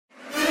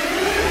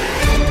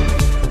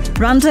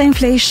Rwanda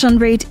inflation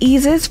rate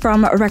eases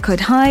from a record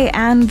high,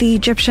 and the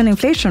Egyptian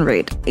inflation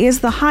rate is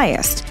the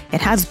highest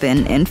it has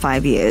been in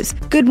 5 years.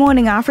 Good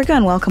morning, Africa,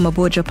 and welcome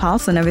aboard your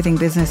pulse on everything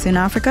business in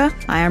Africa.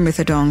 I am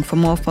Ritha Dong. For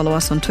more, follow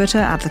us on Twitter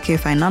at The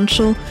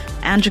Financial,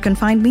 and you can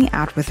find me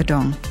at Ritha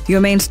Dong. Your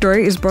main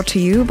story is brought to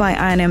you by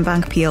I&M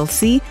Bank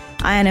PLC,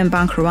 I&M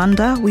Bank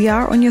Rwanda. We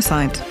are on your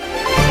side.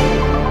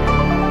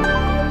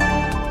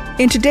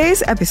 In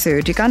today's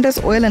episode,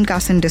 Uganda's oil and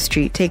gas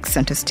industry takes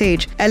center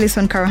stage.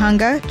 Ellison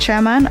Karahanga,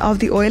 chairman of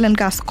the Oil and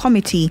Gas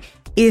Committee,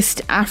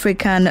 East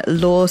African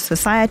Law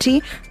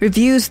Society,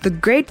 reviews the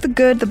great, the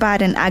good, the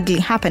bad and ugly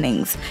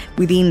happenings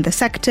within the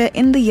sector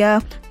in the year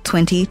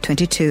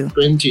 2022.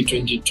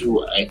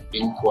 2022, I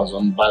think, was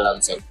on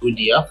balance a good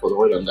year for the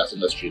oil and gas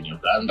industry in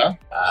Uganda.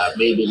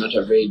 Maybe not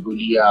a very good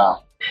year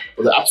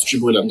for the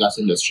upstream oil and gas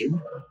industry.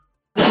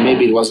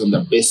 Maybe it wasn't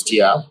the best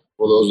year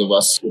for those of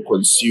us who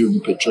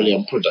consume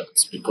petroleum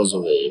products because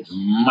of a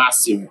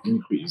massive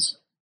increase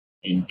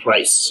in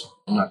price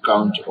on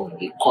account of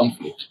the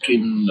conflict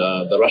between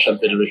the Russian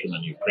Federation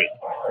and Ukraine.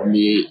 From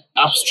the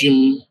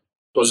upstream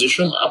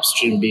position,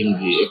 upstream being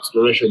the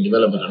exploration,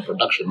 development and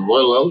production of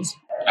oil wells,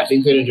 I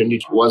think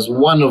 2022 was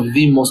one of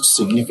the most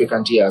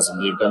significant years in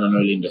the Ugandan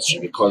oil industry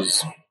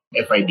because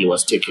FID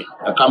was taken.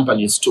 The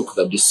companies took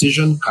the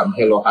decision, come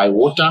hell or high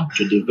water,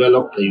 to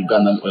develop the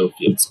Ugandan oil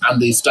fields,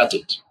 and they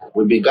started.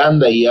 We began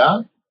the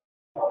year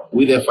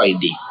with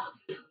FID,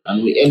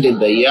 and we ended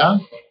the year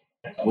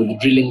with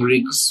drilling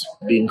rigs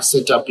being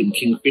set up in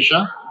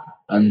Kingfisher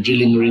and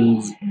drilling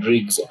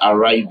rigs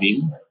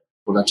arriving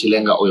for the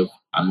Tilenga oil.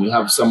 And we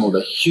have some of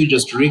the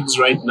hugest rigs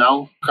right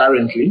now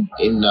currently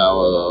in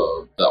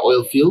the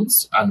oil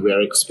fields, and we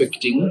are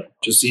expecting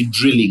to see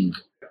drilling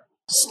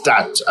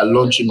start, a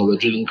launching of the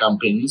drilling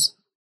campaigns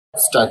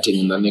starting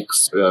in the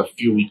next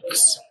few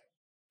weeks.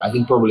 I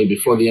think probably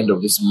before the end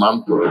of this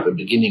month or at the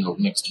beginning of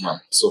next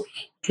month. So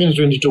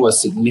 2022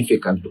 was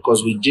significant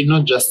because we did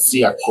not just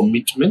see a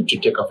commitment to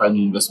take a final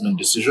investment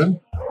decision.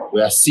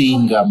 We are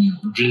seeing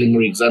drilling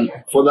rigs. And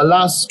for the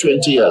last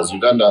 20 years,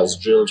 Uganda has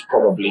drilled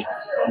probably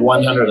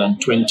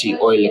 120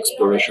 oil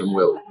exploration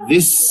wells.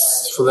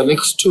 This, for the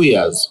next 2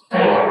 years,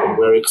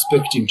 we're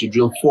expecting to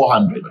drill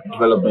 400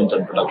 development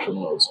and production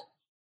wells.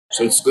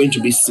 So it's going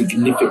to be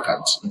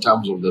significant in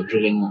terms of the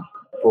drilling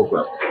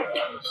program.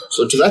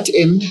 So to that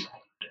end,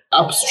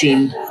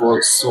 upstream,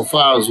 for so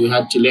far as we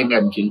had Tilenga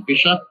and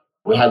Kingfisher,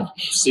 we had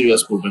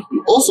serious movement.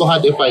 We also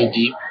had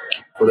FID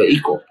for the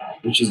EACOP,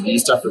 which is the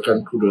East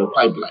African Crude Oil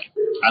Pipeline.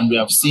 And we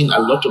have seen a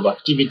lot of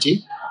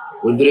activity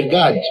with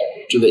regard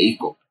to the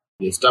EACOP,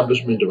 the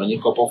establishment of an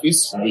EACOP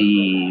office,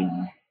 the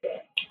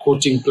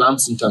coating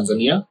plants in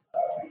Tanzania,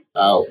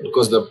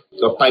 because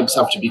the pipes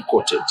have to be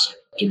coated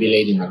to be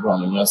laid in the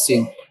ground. And we are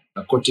seeing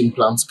the coating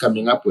plants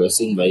coming up. We are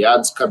seeing the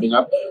yards coming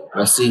up.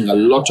 We are seeing a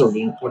lot of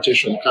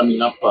importation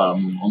coming up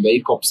on the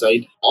EACOP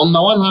side. On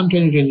the one hand,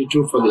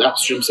 2022 for the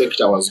upstream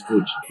sector was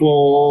good.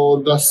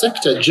 For the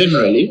sector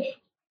generally,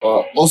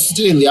 also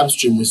still in the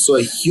upstream, we saw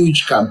a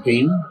huge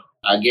campaign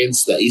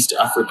against the East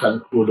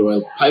African Crude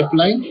Oil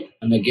Pipeline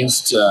and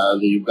against the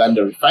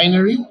Uganda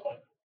refinery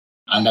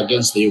and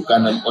against the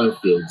Ugandan oil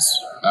fields,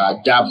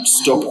 dubbed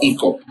Stop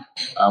EACOP.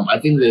 I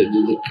think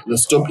the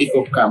Stop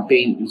EACOP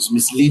campaign is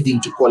misleading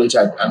to call it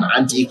an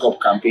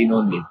anti-EACOP campaign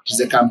only. It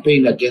is a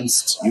campaign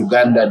against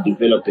Uganda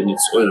developing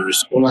its oil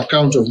resource on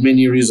account of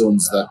many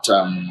reasons that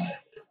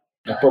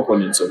the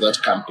proponents of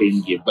that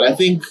campaign give. But I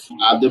think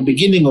at the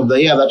beginning of the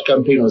year, that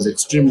campaign was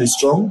extremely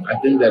strong. I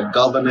think they had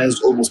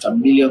galvanized almost 1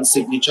 million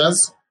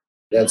signatures.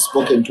 They had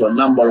spoken to a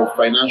number of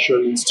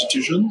financial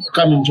institutions.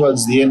 Coming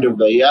towards the end of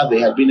the year, they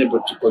had been able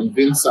to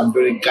convince some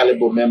very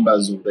gullible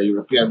members of the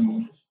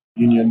European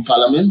Union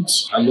Parliament.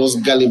 And those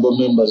gullible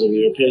members of the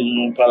European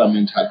Union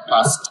Parliament had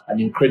passed an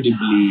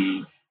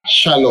incredibly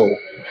shallow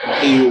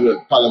EU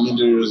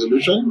parliamentary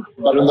resolution.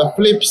 But on the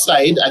flip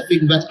side, I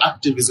think that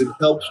activism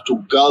helped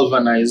to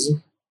galvanize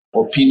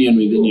opinion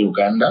within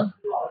Uganda.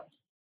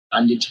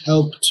 And it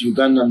helped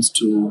Ugandans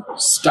to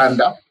stand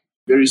up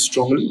very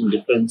strongly in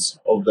defense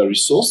of the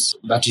resource,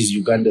 that is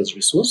Uganda's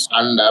resource.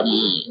 And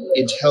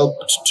it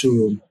helped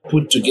to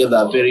put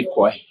together a very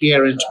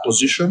coherent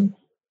position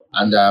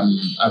and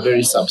a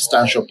very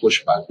substantial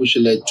pushback, which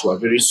led to a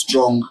very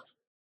strong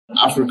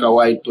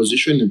Africa-wide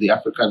position in the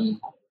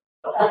African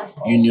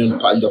Union,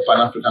 the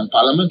Pan-African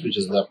Parliament, which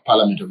is the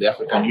Parliament of the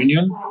African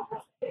Union,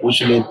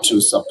 which led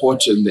to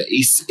support in the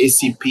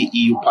ACP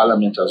EU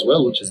Parliament as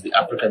well, which is the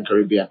African,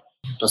 Caribbean,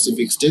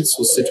 Pacific states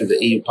who sit with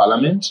the EU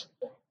Parliament.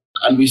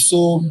 And we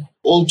saw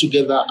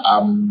altogether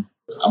a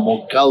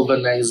more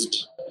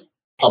galvanized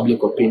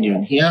public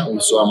opinion here. We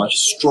saw a much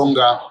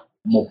stronger,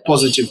 more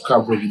positive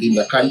coverage within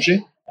the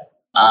country.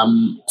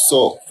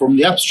 So from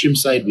the upstream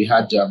side, we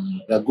had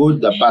the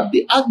good, the bad.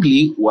 The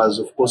ugly was,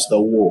 of course,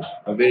 the war,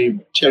 a very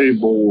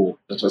terrible war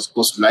that has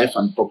cost life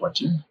and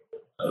property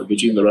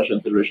between the Russian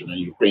Federation and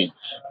Ukraine,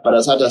 but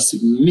has had a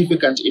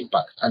significant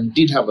impact and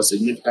did have a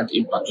significant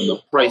impact on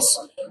the price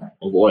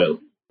of oil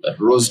that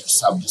rose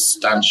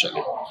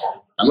substantially.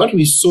 And what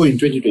we saw in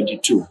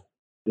 2022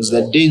 is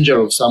the danger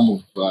of some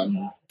of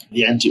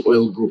the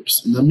anti-oil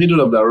groups. In the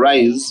middle of the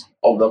rise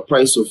of the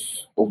price of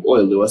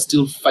oil, they were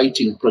still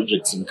fighting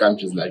projects in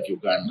countries like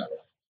Uganda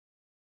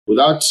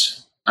without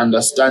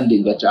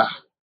understanding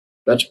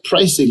that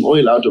pricing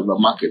oil out of the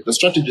market, the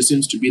strategy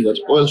seems to be that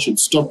oil should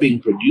stop being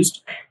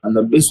produced, and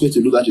the best way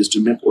to do that is to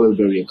make oil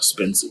very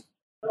expensive.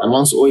 And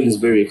once oil is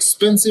very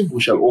expensive,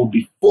 we shall all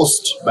be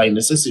forced by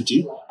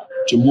necessity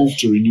to move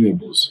to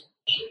renewables.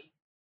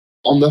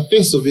 On the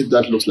face of it,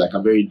 that looks like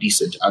a very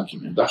decent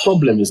argument. The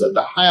problem is that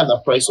the higher the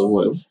price of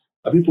oil,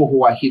 the people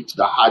who are hit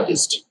the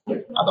hardest are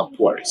the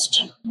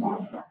poorest.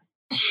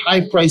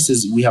 High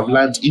prices, we have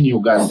learned in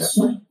Uganda,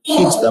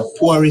 hit the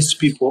poorest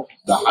people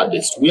the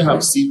hardest. We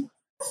have seen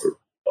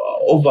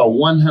over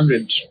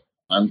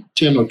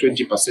 110 or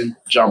 20%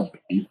 jump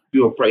in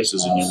fuel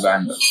prices in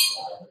Uganda.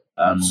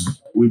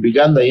 We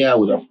began the year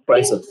with a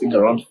price, I think,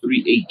 around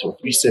 3.8 or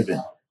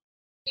 3.7.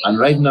 And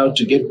right now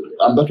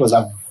and that was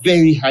a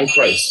very high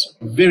price,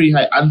 very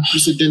high,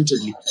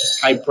 unprecedentedly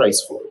high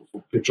price for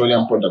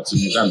petroleum products in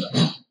Uganda.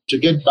 To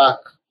get back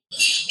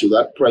to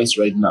that price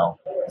right now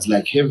is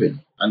like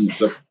heaven. And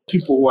the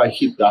people who are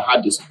hit the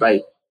hardest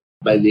by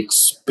the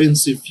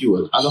expensive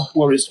fuel are the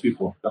poorest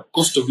people. The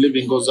cost of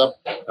living goes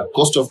up, the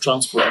cost of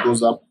transport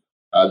goes up,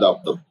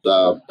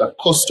 the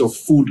cost of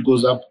food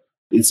goes up.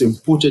 It's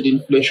imported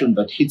inflation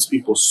that hits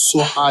people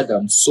so hard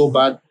and so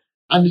bad.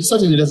 And it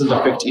certainly doesn't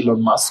affect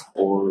Elon Musk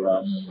or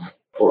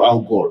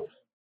Al Gore.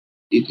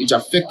 It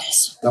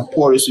affects the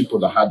poorest people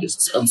the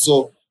hardest. And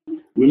so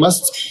we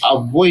must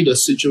avoid a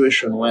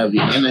situation where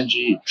the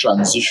energy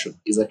transition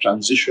is a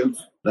transition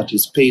that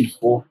is paid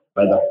for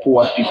by the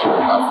poor people of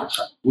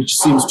Africa, which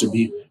seems to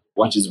be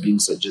what is being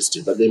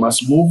suggested, that they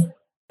must move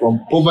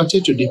from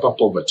poverty to deeper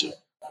poverty,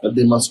 that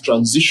they must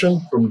transition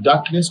from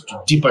darkness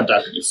to deeper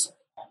darkness.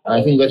 And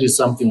I think that is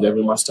something that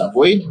we must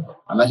avoid,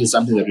 and that is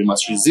something that we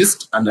must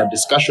resist, and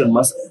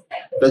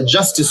the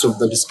justice of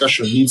the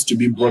discussion needs to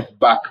be brought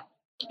back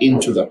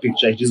into the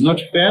picture. It is not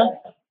fair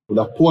for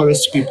the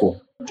poorest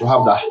people to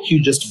have the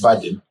hugest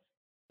burden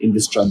in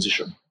this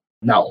transition.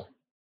 Now,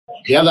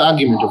 the other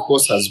argument, of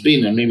course, has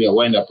been, and maybe I'll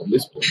wind up on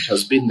this point,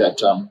 has been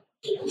that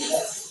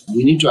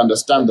we need to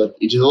understand that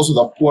it is also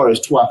the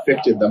poorest who are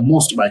affected the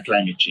most by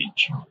climate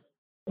change.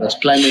 That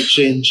climate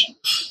change,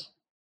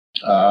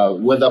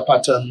 weather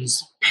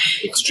patterns,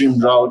 extreme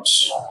drought,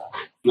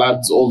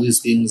 floods, all these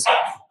things,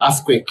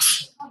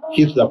 earthquakes,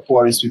 hit the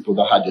poorest people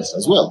the hardest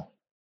as well.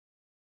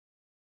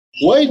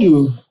 Why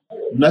do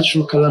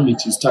natural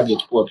calamities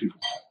target poor people?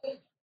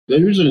 The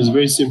reason is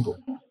very simple.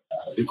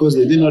 Because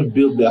they did not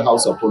build their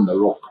house upon the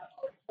rock.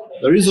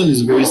 The reason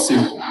is very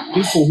simple.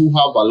 People who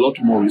have a lot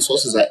more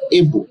resources are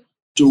able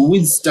to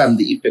withstand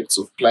the effects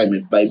of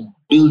climate by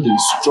building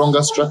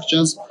stronger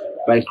structures,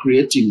 by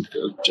creating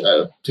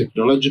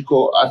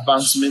technological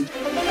advancement.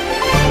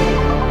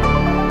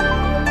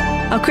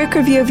 A quick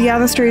review of the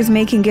other stories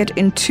making it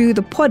into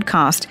the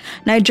podcast.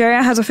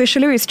 Nigeria has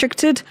officially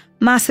restricted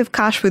massive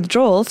cash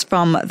withdrawals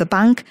from the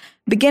bank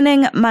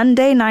beginning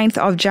Monday, 9th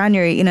of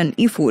January in an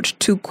effort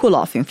to cool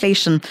off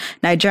inflation.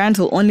 Nigerians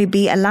will only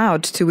be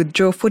allowed to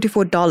withdraw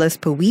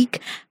 $44 per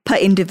week per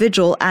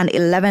individual and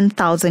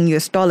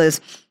 $11,000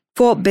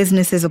 for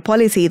businesses, a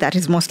policy that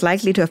is most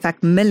likely to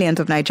affect millions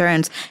of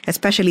Nigerians,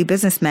 especially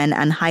businessmen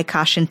and high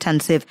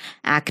cash-intensive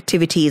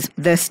activities.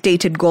 The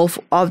stated goal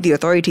of the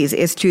authorities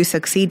is to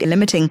succeed in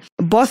limiting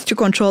both to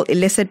control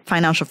illicit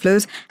financial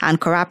flows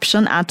and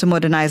corruption and to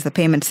modernize the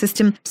payment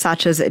system,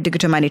 such as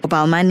digital money,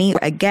 mobile money,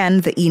 again,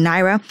 the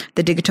e-Naira,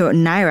 the digital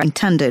Naira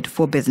intended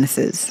for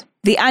businesses.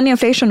 The annual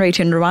inflation rate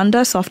in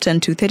Rwanda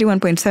softened to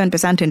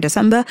 31.7% in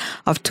December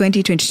of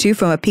 2022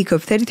 from a peak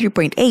of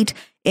 33.8%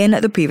 in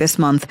the previous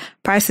month.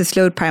 Prices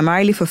slowed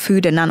primarily for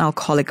food and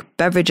non-alcoholic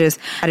beverages,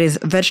 that is,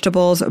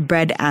 vegetables,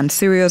 bread and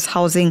cereals,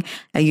 housing,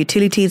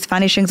 utilities,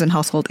 furnishings and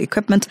household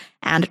equipment,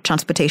 and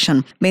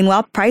transportation.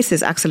 Meanwhile,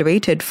 prices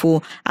accelerated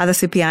for other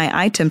CPI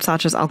items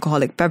such as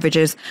alcoholic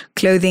beverages,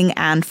 clothing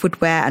and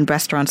footwear, and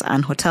restaurants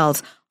and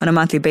hotels. On a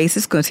monthly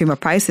basis, consumer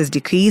prices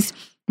decreased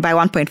by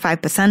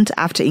 1.5%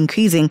 after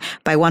increasing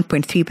by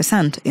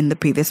 1.3% in the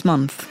previous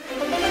month.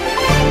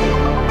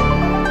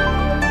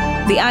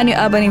 The annual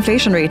urban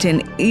inflation rate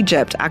in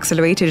Egypt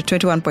accelerated to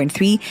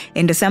 21.3%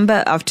 in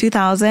December of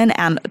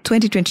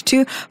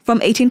 2022 from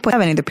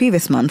 18.7% in the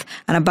previous month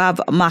and above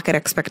market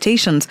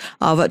expectations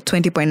of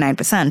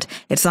 20.9%.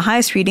 It's the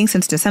highest reading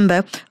since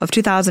December of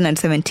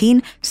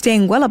 2017,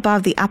 staying well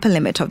above the upper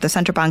limit of the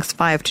central bank's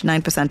 5 to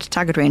 9%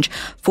 target range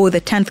for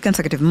the 10th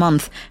consecutive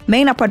month.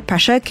 Main upward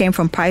pressure came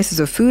from prices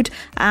of food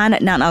and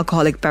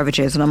non-alcoholic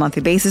beverages. On a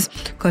monthly basis,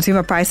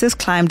 consumer prices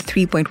climbed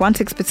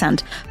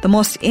 3.16%, the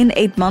most in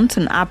 8 months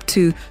and up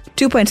to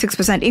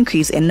 2.6%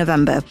 increase in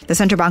November. The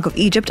Central Bank of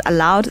Egypt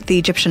allowed the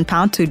Egyptian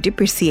pound to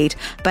depreciate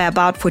by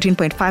about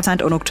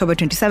 14.5% on October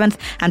 27th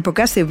and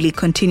progressively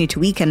continue to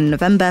weaken in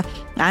November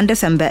and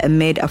December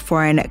amid a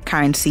foreign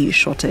currency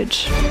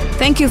shortage.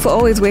 Thank you for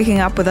always waking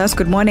up with us.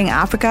 Good Morning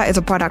Africa is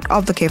a product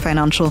of the K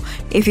Financial.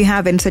 If you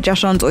have any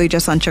suggestions or you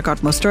just want to check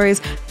out more stories,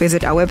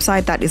 visit our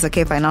website, that is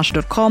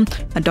thekfinancial.com,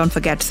 and don't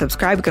forget to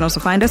subscribe. You can also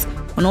find us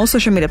on all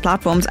social media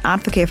platforms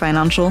at the K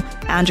Financial,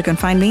 and you can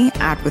find me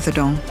at With a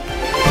Dong.